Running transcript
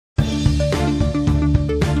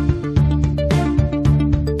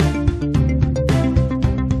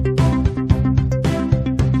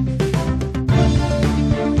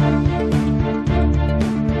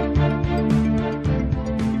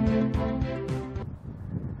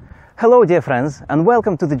Hello dear friends, and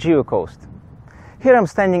welcome to the GEOCOAST. Here I'm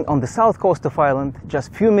standing on the south coast of Ireland,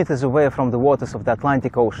 just few meters away from the waters of the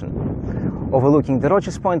Atlantic Ocean, overlooking the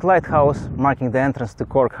Roches Point Lighthouse, marking the entrance to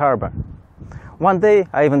Cork Harbour. One day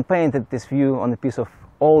I even painted this view on a piece of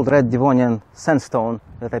old red Devonian sandstone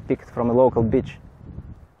that I picked from a local beach.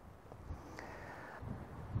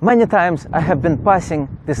 Many times I have been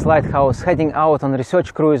passing this lighthouse, heading out on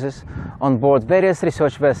research cruises on board various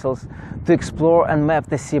research vessels to explore and map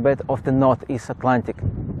the seabed of the Northeast Atlantic.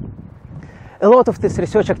 A lot of this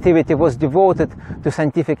research activity was devoted to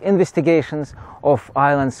scientific investigations of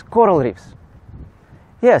Ireland's coral reefs.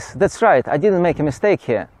 Yes, that's right, I didn't make a mistake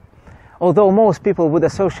here. Although most people would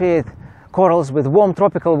associate corals with warm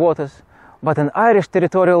tropical waters, but in Irish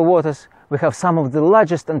territorial waters we have some of the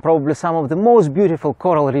largest and probably some of the most beautiful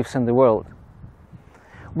coral reefs in the world.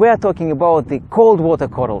 We are talking about the cold water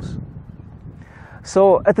corals.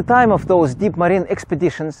 So at the time of those deep marine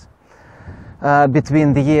expeditions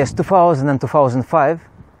between the years 2000 and 2005,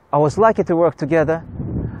 I was lucky to work together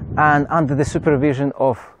and under the supervision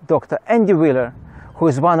of Dr. Andy Wheeler, who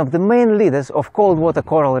is one of the main leaders of cold water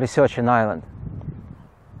coral research in Ireland.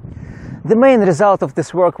 The main result of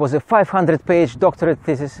this work was a 500-page doctorate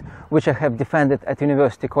thesis, which I have defended at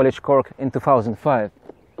University College Cork in 2005.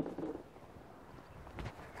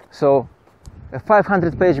 So, a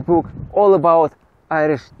 500-page book all about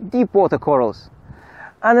Irish deep water corals.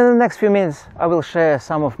 And in the next few minutes, I will share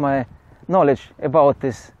some of my knowledge about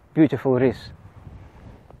these beautiful reefs.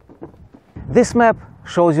 This map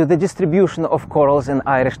shows you the distribution of corals in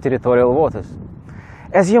Irish territorial waters.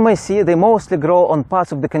 As you may see, they mostly grow on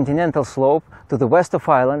parts of the continental slope to the west of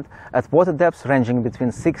Ireland at water depths ranging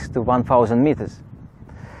between 6 to 1,000 meters.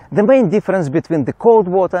 The main difference between the cold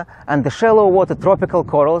water and the shallow water tropical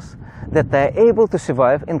corals that they are able to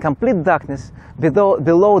survive in complete darkness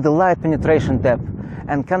below the light penetration depth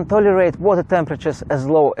and can tolerate water temperatures as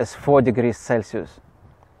low as 4 degrees Celsius.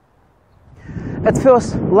 At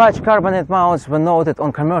first, large carbonate mounds were noted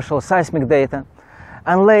on commercial seismic data,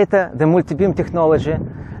 and later the multi-beam technology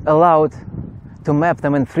allowed to map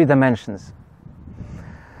them in 3 dimensions.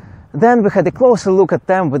 Then we had a closer look at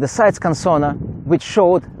them with the side-scan sonar, which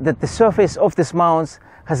showed that the surface of these mounds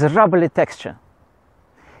has a rubbly texture.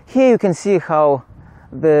 Here you can see the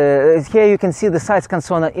side-scan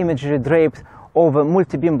sonar imagery draped over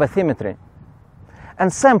multi-beam bathymetry.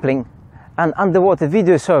 And sampling and underwater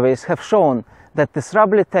video surveys have shown that this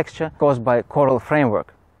rubbly texture caused by coral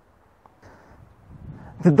framework.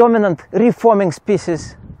 The dominant reef-forming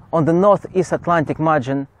species on the Northeast Atlantic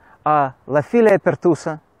margin are Laphylia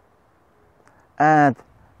pertusa and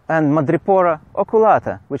Madrepora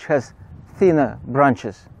oculata, which has thinner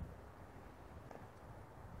branches.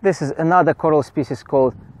 This is another coral species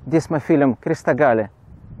called Desmophilium christagale.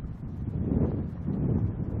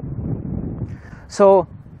 So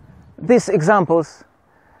these examples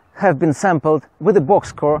have been sampled with a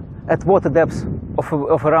box core at water depths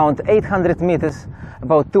of around 800 meters,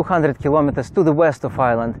 about 200 kilometers to the west of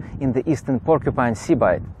Ireland in the eastern Porcupine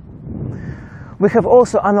Seabight. We have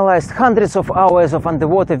also analyzed hundreds of hours of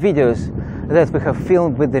underwater videos that we have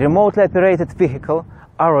filmed with the remotely operated vehicle,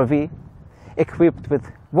 ROV, equipped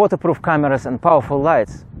with waterproof cameras and powerful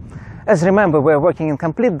lights. As remember, we are working in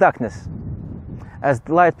complete darkness, as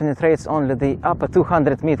the light penetrates only the upper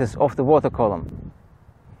 200 meters of the water column.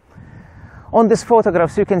 On these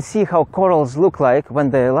photographs you can see how corals look like when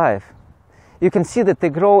they're alive. You can see that they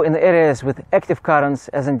grow in areas with active currents,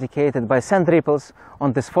 as indicated by sand ripples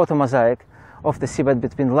on this photomosaic of the seabed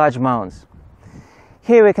between large mounds.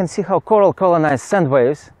 Here we can see how coral colonize sand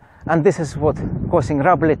waves, and this is what causing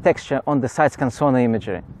rubbly texture on the side-scan sonar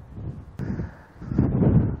imagery.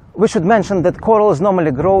 We should mention that corals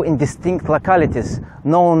normally grow in distinct localities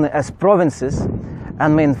known as provinces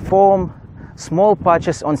and may form small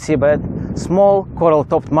patches on seabed, small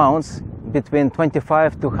coral-topped mounds between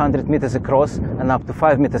 25 to 100 meters across and up to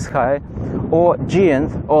 5 meters high, or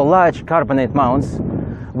giant or large carbonate mounds,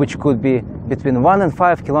 which could be between 1 and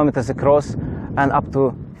 5 kilometers across and up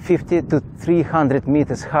to 50 to 300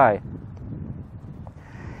 meters high.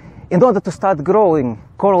 In order to start growing,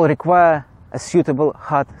 coral require a suitable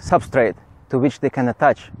hard substrate to which they can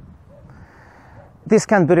attach. This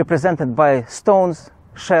can be represented by stones,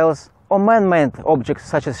 shells, or man-made objects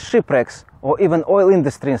such as shipwrecks or even oil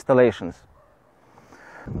industry installations.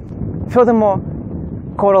 Furthermore,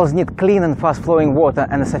 corals need clean and fast-flowing water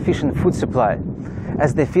and a sufficient food supply,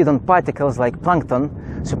 as they feed on particles like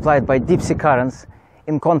plankton supplied by deep-sea currents,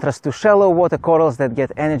 in contrast to shallow water corals that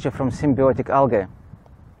get energy from symbiotic algae.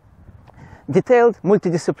 Detailed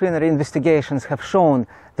multidisciplinary investigations have shown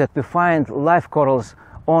that we find live corals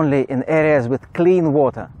only in areas with clean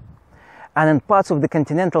water, and in parts of the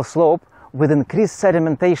continental slope with increased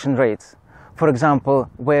sedimentation rates. For example,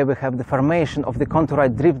 where we have the formation of the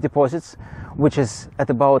contourite drift deposits, which is at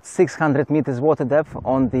about 600 meters water depth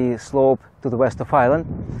on the slope to the west of Ireland.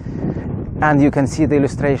 And you can see the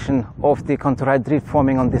illustration of the contourite drift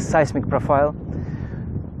forming on this seismic profile.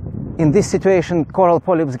 In this situation, coral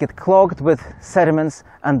polyps get clogged with sediments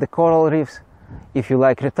and the coral reefs, if you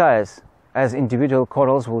like, retires, as individual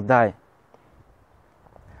corals will die.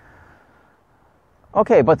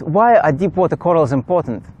 Okay, but why are deep water corals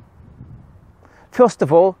important? First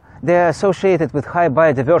of all, they are associated with high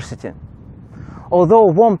biodiversity. Although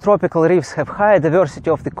warm tropical reefs have higher diversity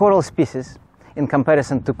of the coral species in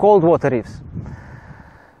comparison to cold water reefs,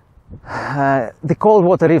 the cold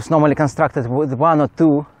water reefs normally constructed with one or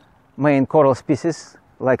two main coral species,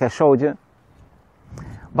 like I showed you,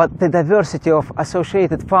 but the diversity of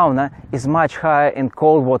associated fauna is much higher in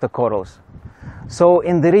cold water corals. So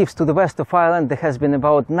in the reefs to the west of Ireland, there has been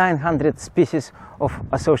about 900 species of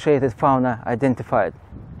associated fauna identified.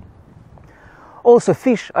 Also,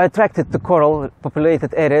 fish are attracted to coral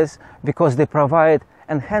populated areas because they provide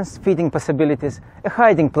enhanced feeding possibilities, a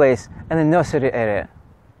hiding place, and a nursery area.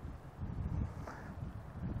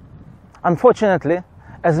 Unfortunately,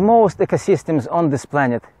 as most ecosystems on this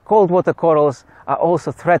planet, cold water corals are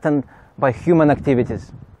also threatened by human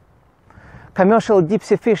activities. Commercial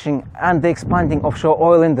deep-sea fishing and the expanding offshore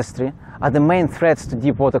oil industry are the main threats to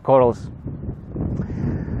deep water corals.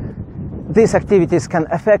 These activities can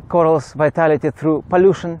affect corals' vitality through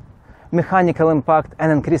pollution, mechanical impact,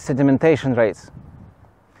 and increased sedimentation rates.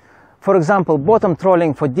 For example, bottom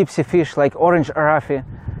trawling for deep-sea fish like orange arafi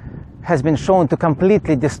has been shown to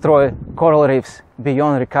completely destroy coral reefs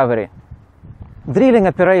beyond recovery. Drilling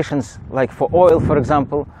operations, like for oil, for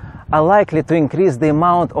example, are likely to increase the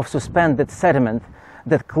amount of suspended sediment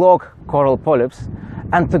that clog coral polyps,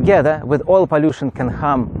 and together with oil pollution can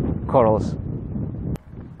harm corals.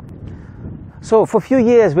 So for a few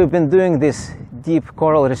years we've been doing this deep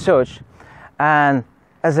coral research, and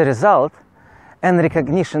as a result, in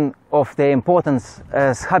recognition of their importance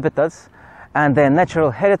as habitats and their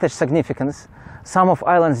natural heritage significance, some of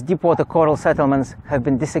Ireland's deep-water coral settlements have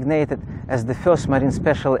been designated as the first marine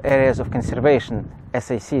special areas of conservation,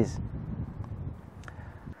 SACs.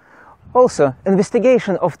 Also,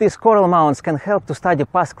 investigation of these coral mounds can help to study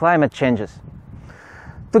past climate changes.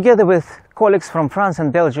 Together with colleagues from France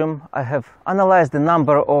and Belgium, I have analyzed the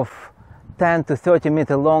number of 10 to 30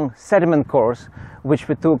 meter long sediment cores which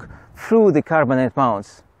we took through the carbonate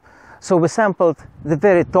mounds. So we sampled the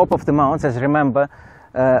very top of the mounds. As you remember,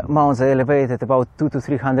 mounds are elevated about 200 to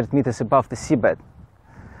 300 meters above the seabed.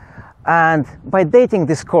 And by dating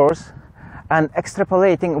these cores and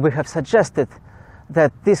extrapolating, we have suggested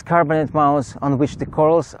that these carbonate mounds on which the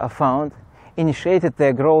corals are found initiated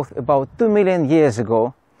their growth about 2 million years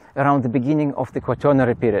ago, around the beginning of the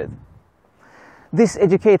Quaternary period. This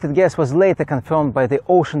educated guess was later confirmed by the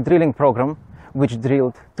ocean drilling program, which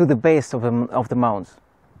drilled to the base of the mounds.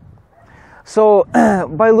 So,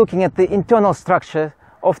 by looking at the internal structure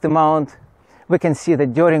of the mound, we can see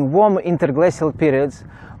that during warm interglacial periods,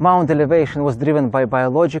 mound elevation was driven by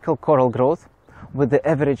biological coral growth, with the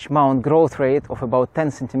average mound growth rate of about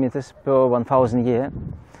 10 centimeters per 1,000 year.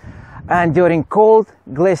 And during cold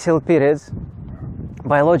glacial periods,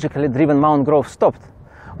 biologically driven mound growth stopped,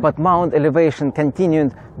 but mound elevation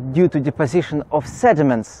continued due to deposition of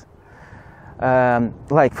sediments,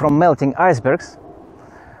 like from melting icebergs,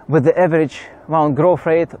 with the average mound growth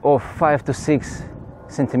rate of 5 to 6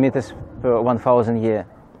 centimeters per 1,000 year.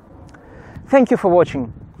 Thank you for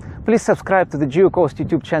watching. Please subscribe to the GeoCoast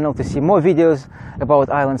YouTube channel to see more videos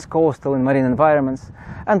about Ireland's coastal and marine environments,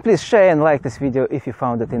 and please share and like this video if you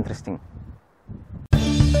found it interesting.